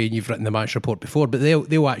 3-0 in Spain. You've written the match report before, but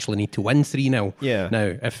they'll actually need to win 3-0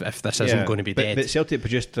 now if this isn't going to be dead. But Celtic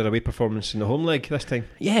produced their away performance in the home leg this time.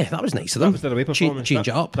 Yeah, that was nice of them. That was their away performance. Change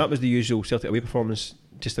it up. That was the usual Celtic away performance,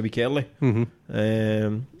 just a week early.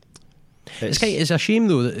 It's a shame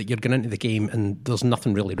though that you're going into the game and there's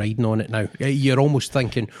nothing really riding on it now. You're almost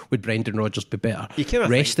thinking, would Brendan Rodgers be better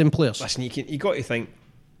resting players? Listen, you got to think,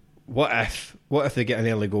 what if they get an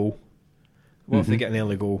early goal? What if they get an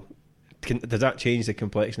early goal? Does that change the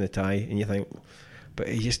complexion of the tie? And you think, but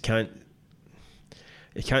you just can't.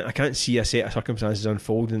 I can't see a set of circumstances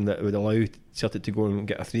unfolding that would allow Celtic to go and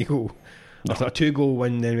get a 3-goal. After a 2-goal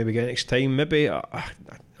win, then maybe get next time. Maybe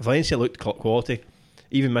Valencia looked quality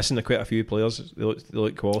even missing quite a few players, they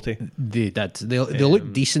look quality. They did. They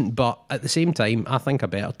look decent, but at the same time, I think a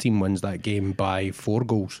better team wins that game by 4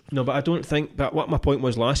 goals. No, but I don't think. But what my point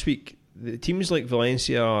was last week, the teams like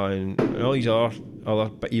Valencia and all these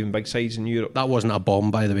other even big sides in Europe. That wasn't a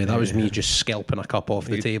bomb, by the way. That was me just scalping a cup off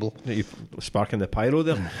the table. You sparking the pyro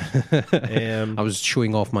there. I was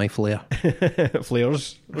showing off my flare.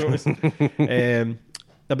 Flares.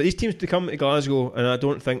 But these teams to come to Glasgow, and I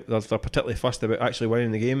don't think they're particularly fussed about actually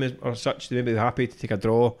winning the game or such. They may be happy to take a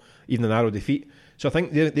draw, even a narrow defeat. So I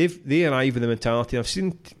think they arrive with the mentality. I've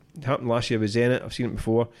seen it happen last year with Zenit. I've seen it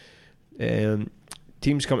before.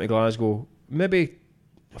 Teams come to Glasgow, maybe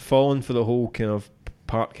falling for the whole kind of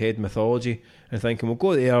Parkhead mythology and thinking we'll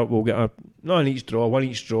go there, we'll get one each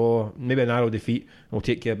draw, maybe a narrow defeat, and we'll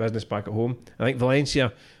take care of business back at home. I think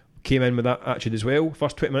Valencia came in with that attitude as well.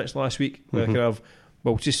 First 20 minutes last week, where kind of,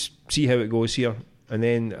 we'll just see how it goes here, and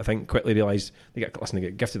then I think quickly realised they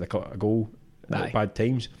get gifted a goal at bad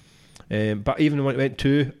times. But even when it went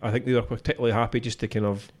 2, I think they were particularly happy just to kind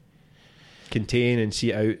of contain and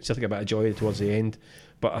see it out. Still think a bit of joy towards the end,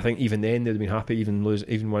 but I think even then they'd have been happy. Even 1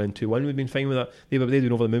 and 2-1 would have been fine with that. They'd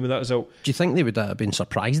been over the moon with that result. Do you think they would have been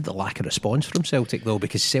surprised at the lack of response from Celtic though?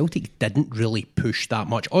 Because Celtic didn't really push that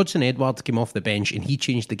much. Odsonne Edouard came off the bench and he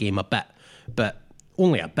changed the game a bit, but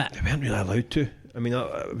only a bit. They weren't really allowed to. I mean,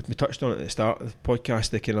 we touched on it at the start of the podcast.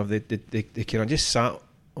 They kind of just sat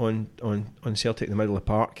on Celtic in the middle of the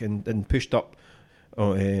park and pushed up.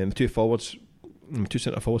 Two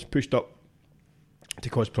centre forwards pushed up to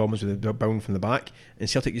cause problems with the bound from the back, and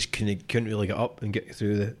Celtic just couldn't really get up and get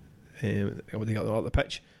through they got up the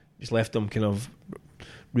pitch. Just left them kind of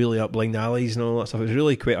really up blind alleys and all that stuff. It was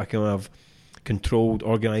really quite a kind of controlled,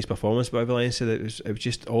 organised performance by Valencia. It was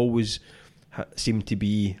just always seemed to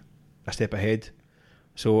be a step ahead.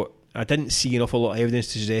 So I didn't see an awful lot of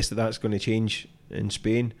evidence to suggest that that's going to change in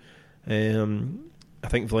Spain. I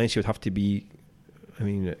think Valencia would have to be,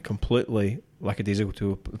 completely lackadaisical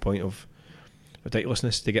to the point of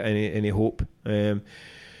ridiculousness to get any hope.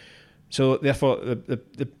 So therefore,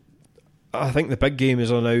 I think the big game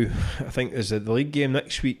is on now. I think is the league game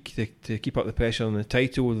next week to keep up the pressure on the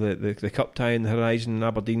title, the cup tie in the horizon,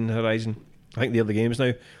 Aberdeen horizon. I think they're the games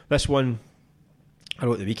now. This one, I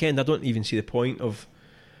wrote the weekend. I don't even see the point of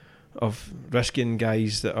risking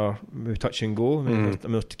guys that are maybe touch and go.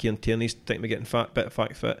 Kieran Tierney's thinking about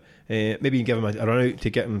getting fit. Maybe you can give him a run out to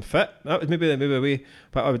get him fit. That was maybe a way.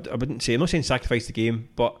 But I wouldn't say, I'm not saying sacrifice the game,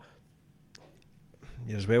 but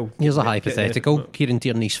as well. Here's a hypothetical. Kieran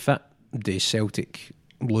Tierney's fit. Did Celtic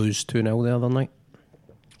lose 2-0 the other night?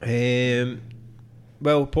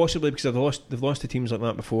 Well, possibly because they've lost to teams like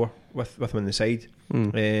that before with him on the side.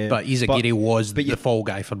 But Izagiri was the fall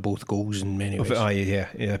guy for both goals in many ways.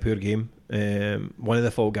 Yeah, poor game. One of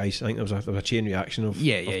the fall guys, I think there was a chain reaction of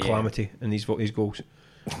calamity in these goals.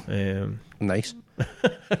 Nice.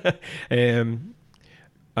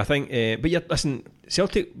 I think, but listen,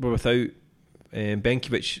 Celtic were without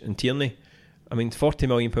Benkovic and Tierney. £40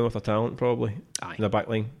 million worth of talent probably in their back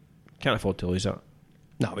line. Can't afford to lose that.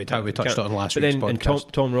 No, we touched on last week's podcast. But then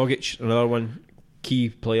Tom Rogic, another one, key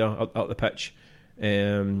player up the pitch.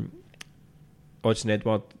 Odsonne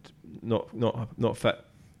Edouard, not fit.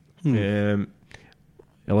 Olivier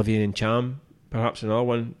Ncham, perhaps another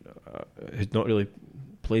one, who's not really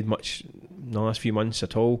played much in the last few months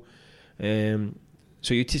at all.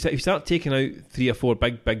 So you start taking out 3 or 4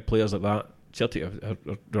 big players like that, Celtic are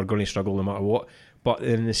going to struggle no matter what. But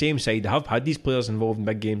in the same side, they have had these players involved in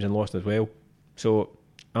big games and lost as well. So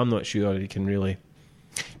I'm not sure you can really.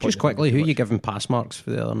 Just quickly, who are you giving pass marks for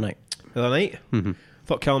the other night? The other night? I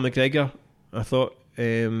thought Callum McGregor. I thought,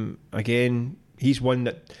 again, he's one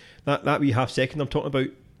that wee half second I'm talking about,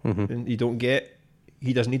 and you don't get.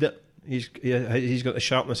 He doesn't need it. He's got the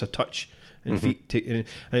sharpness of touch and feet. And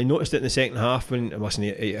I noticed it in the second half when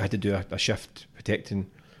he had to do a shift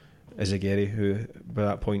protecting Izagiri, who by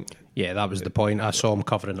that point. Yeah, that was the point. I saw him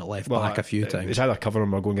covering at left back a few times. It's either cover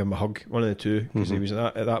him or go and give him a hug. One of the two, because he was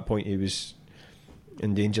at that point he was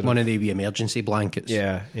in danger. One of the emergency blankets.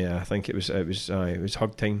 Yeah. I think it was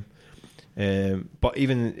hug time. But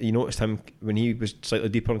even you noticed him when he was slightly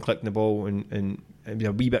deeper and collecting the ball and be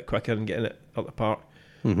a wee bit quicker and getting it up the park.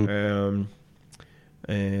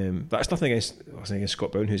 That's nothing against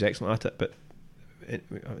Scott Brown, who's excellent at it, but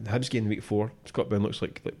the Hibs game week 4, Scott Brown looks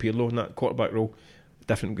like Pirlo in that quarterback role.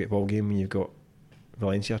 Different great ball game when you've got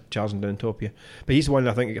Valencia charging down top of you. But he's the one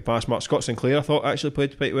I think that get past Mark. Scott Sinclair I thought actually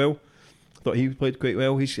played quite well. Thought he played quite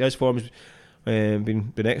well. His form's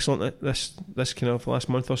been excellent this kind of last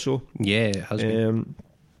month or so. Yeah, it has been.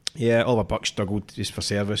 Yeah, Oliver Burke struggled just for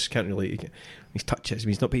service. Can't really. He's touches.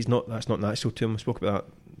 He's not. That's not natural to him. I spoke about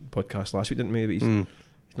that podcast last week, didn't we? But he's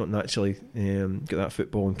not naturally got that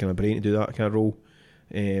football and kind of brain to do that kind of role.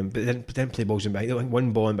 But then play balls in behind. I think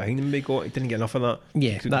one ball in behind him he didn't get enough of that.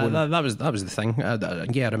 Yeah, that was the thing.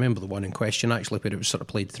 I remember the one in question actually, where it was sort of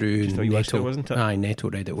played through. And Neto, wasn't it? Aye, Neto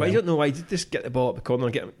read it well. I don't know why he did just get the ball up the corner,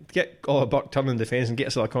 get Oliver Burke turning defence and get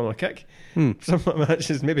us a corner kick. Some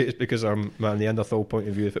matches, maybe it's because I'm my Neanderthal point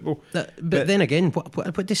of view of football. But then again,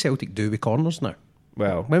 what do Celtic do with corners now?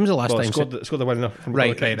 Well, when was the last time? Scored the winner from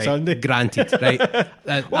right. Sunday. Granted, right.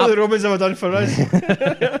 What have the Romans ever done for us?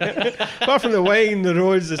 Apart from the wine, the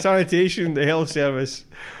roads, the sanitation, the health service,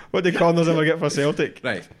 what do corners ever get for Celtic?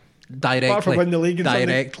 Right. Directly. Apart from winning the league on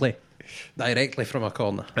Sunday. Directly from a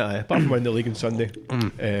corner. Apart from winning the league on Sunday.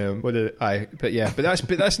 But that's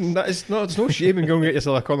there's no shame in going and get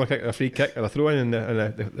yourself a corner kick or a free kick or a throw in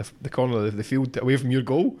the corner of the field away from your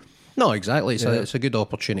goal. No, exactly. It's a good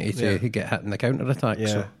opportunity to get hit in the counter attack.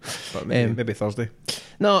 Yeah, but maybe Thursday.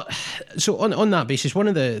 No, so on that basis, one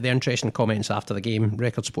of the interesting comments after the game,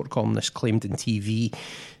 Record Sport columnist claimed in TV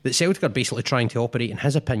that Celtic are basically trying to operate, in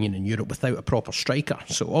his opinion, in Europe without a proper striker.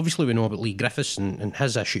 So obviously we know about Lee Griffiths and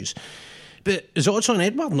his issues, but is Odsonne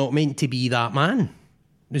Edouard not meant to be that man?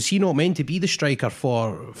 Is he not meant to be the striker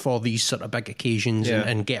for these sort of big occasions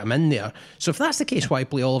and get him in there? So if that's the case, why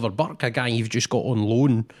play Oliver Burke, a guy you've just got on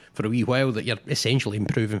loan for a wee while that you're essentially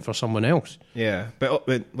improving for someone else? Yeah, but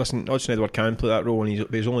listen, Odsonne Edouard can play that role, and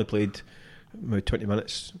he's only played about 20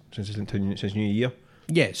 minutes since New Year.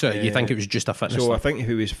 Yeah, so you think it was just a fitness? So I think if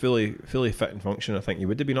he was fully fit and function, I think he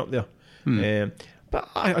would have been up there. But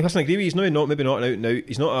I agree with you. He's maybe not out now.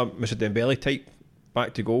 He's not a Mr Dembele type.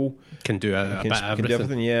 Back to goal, can do a bit of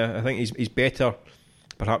everything. Yeah, I think he's better,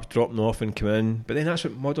 perhaps dropping off and coming in. But then that's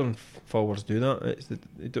what modern forwards do.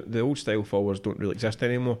 The old style forwards don't really exist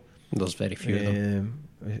anymore. There's very few of them.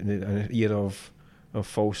 An era of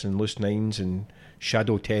false and loose nines and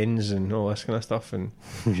shadow tens and all this kind of stuff, and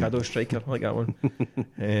shadow striker, I like that one.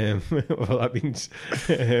 Well, that means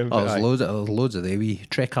there's loads of them.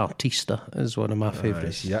 Trequartista is one of my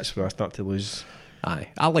favourites. That's where I start to lose. Aye,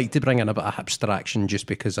 I like to bring in a bit of abstraction just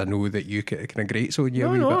because I know that you kind of grates on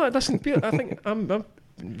you. No, it doesn't. I think I'm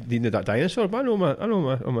dealing with that dinosaur, but I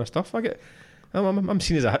know my stuff. I'm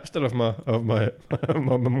seen as a hipster of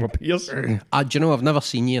my peers. Do you know, I've never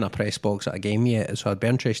seen you in a press box at a game yet, so I'd be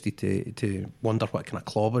interested to wonder what kind of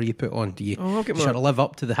clobber you put on. Do you sort of live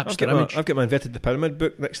up to the hipster image? I've got my Inverted the Pyramid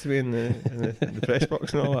book next to me in the press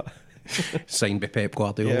box and all that. Signed by Pep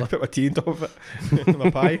Guardiola. Yeah, I put my tea on top of it. My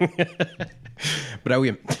pie.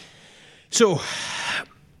 Brilliant. So,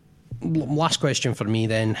 last question for me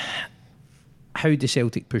then. How do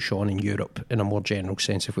Celtic push on in Europe in a more general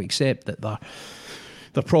sense? If we accept that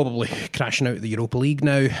they're probably crashing out of the Europa League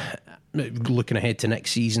now, looking ahead to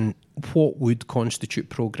next season, what would constitute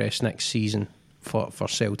progress next season for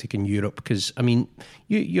Celtic in Europe? Because, I mean,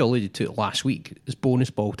 you alluded to it last week. It's bonus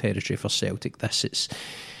ball territory for Celtic.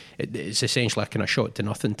 It's essentially a kind of shot to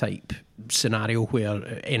nothing type scenario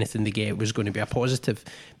where anything they get was going to be a positive.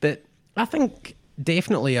 But I think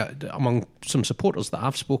definitely among some supporters that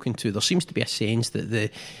I've spoken to, there seems to be a sense that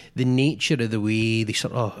the nature of the way they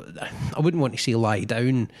sort of, I wouldn't want to say lie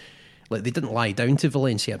down, like they didn't lie down to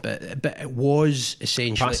Valencia, but it was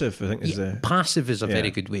essentially passive. I think passive is a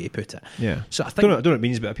very good way to put it. Yeah. So I think, don't know what it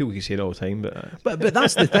means, but people can say it all the time. But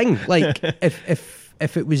that's the thing. Like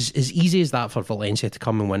if it was as easy as that for Valencia to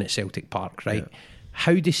come and win at Celtic Park, right? Yeah.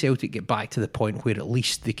 How do Celtic get back to the point where at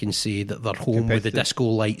least they can say that they're home with the disco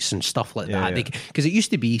lights and stuff like that? Because it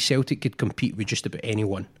used to be Celtic could compete with just about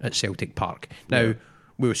anyone at Celtic Park. Now,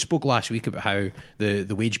 we spoke last week about how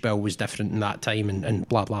the wage bill was different in that time and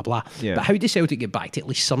blah, blah, blah. Yeah. But how do Celtic get back to at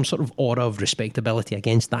least some sort of aura of respectability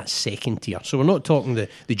against that second tier? So we're not talking the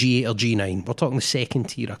G8 or G9, we're talking the second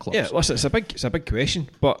tier of clubs. Yeah, listen, it's a big question,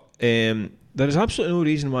 but there is absolutely no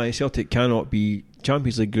reason why Celtic cannot be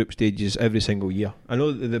Champions League group stages every single year. I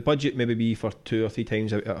know that the budget maybe be for 2 or 3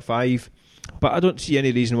 times out of 5, but I don't see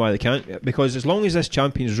any reason why they can't, because as long as this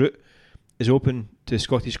Champions route is open to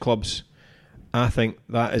Scottish clubs, I think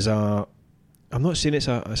that is I'm not saying it's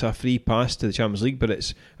a free pass to the Champions League, but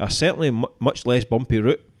it's a certainly much less bumpy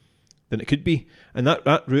route than it could be, and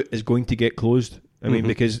that route is going to get closed. I mean,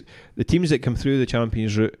 because the teams that come through the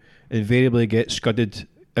Champions route invariably get scudded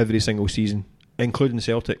every single season, including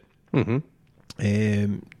Celtic.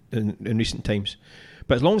 In recent times,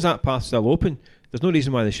 but as long as that path's still open, there's no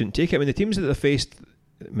reason why they shouldn't take it. I mean, the teams that they faced,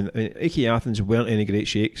 AEK Athens weren't any great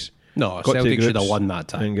shakes. No, Celtic should have won that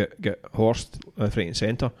time and get horsed right and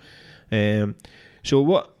centre. So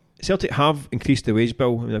what Celtic have increased the wage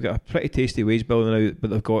bill. I mean, they've got a pretty tasty wage bill now, but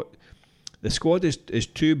they've got the squad is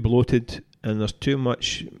too bloated, and there's too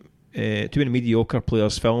many mediocre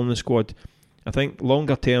players filling the squad. I think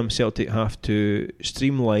longer term Celtic have to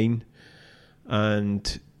streamline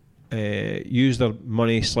and use their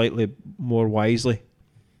money slightly more wisely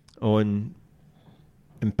on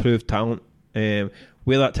improved talent. Where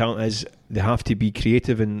that talent is, they have to be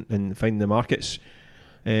creative in finding the markets,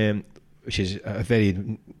 which is a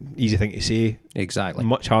very easy thing to say. Exactly.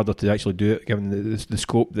 Much harder to actually do it, given the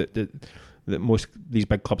scope that most these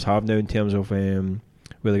big clubs have now in terms of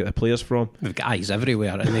where they get the players from. They've got eyes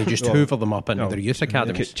everywhere, and they just hoover them up into their youth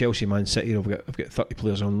academies. Look at Chelsea, Man City, have got 30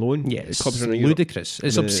 players on loan. Yeah, it's ludicrous.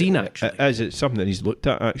 It's obscene, actually. It is. It's something that he's looked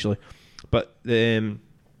at, actually. But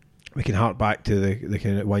we can hark back to the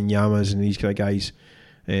kind of Wanyamas and these kind of guys,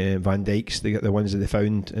 Van Dijks, the ones that they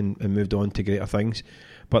found and moved on to greater things.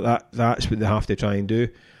 But that's what they have to try and do.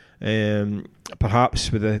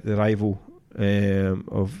 Perhaps with the rival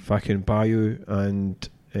of Vakin Bayu and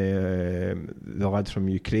the lad from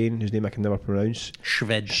Ukraine, whose name I can never pronounce.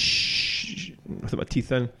 Shved. I put my teeth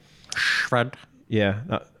in. Shved. Yeah,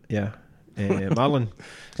 Marlon.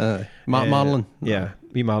 Marlon. Yeah,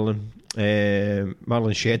 me Marlon.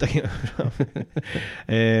 Marlon Shed.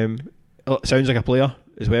 Sounds like a player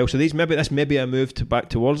as well. So this may be a move back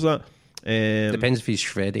towards that. Depends if he's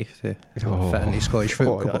shreddy to fit into Scottish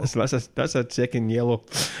football. That's a second yellow.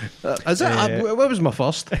 Is it? What was my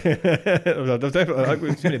first?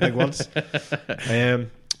 Definitely too many big words. So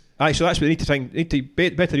that's what they need to think. Need to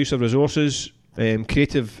better use of resources,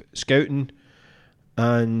 creative scouting,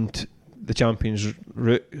 and the Champions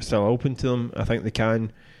route is still open to them. I think they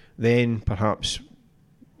can then perhaps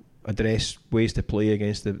address ways to play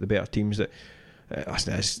against the better teams that.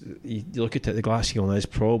 You look at it, the Glass Ceiling is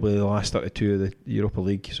probably the last 32 of the Europa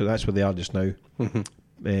League, so that's where they are just now.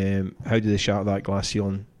 Mm-hmm. How do they shatter that Glass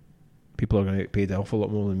Ceiling? People are going to get paid an awful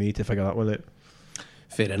lot more than me to figure that one out.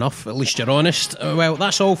 Fair enough, at least you're honest. Well,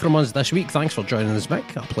 that's all from us this week. Thanks for joining us,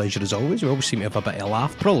 Mick. A pleasure as always. We always seem to have a bit of a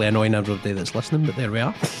laugh. Probably annoying everybody that's listening, but there we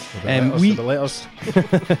are.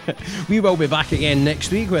 We will be back again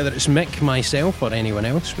next week, whether it's Mick, myself, or anyone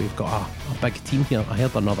else. We've got a big team here. I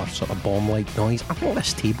heard another sort of bomb-like noise. I think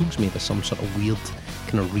this table's made of some sort of weird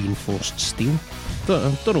kind of reinforced steel.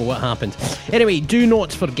 Don't know what happened. Anyway, do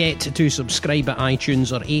not forget to subscribe at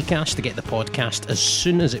iTunes or Acast to get the podcast as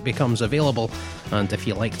soon as it becomes available. And if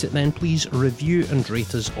you liked it, then please review and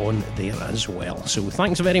rate us on there as well. So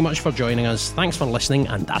thanks very much for joining us. Thanks for listening,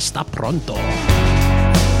 and hasta pronto.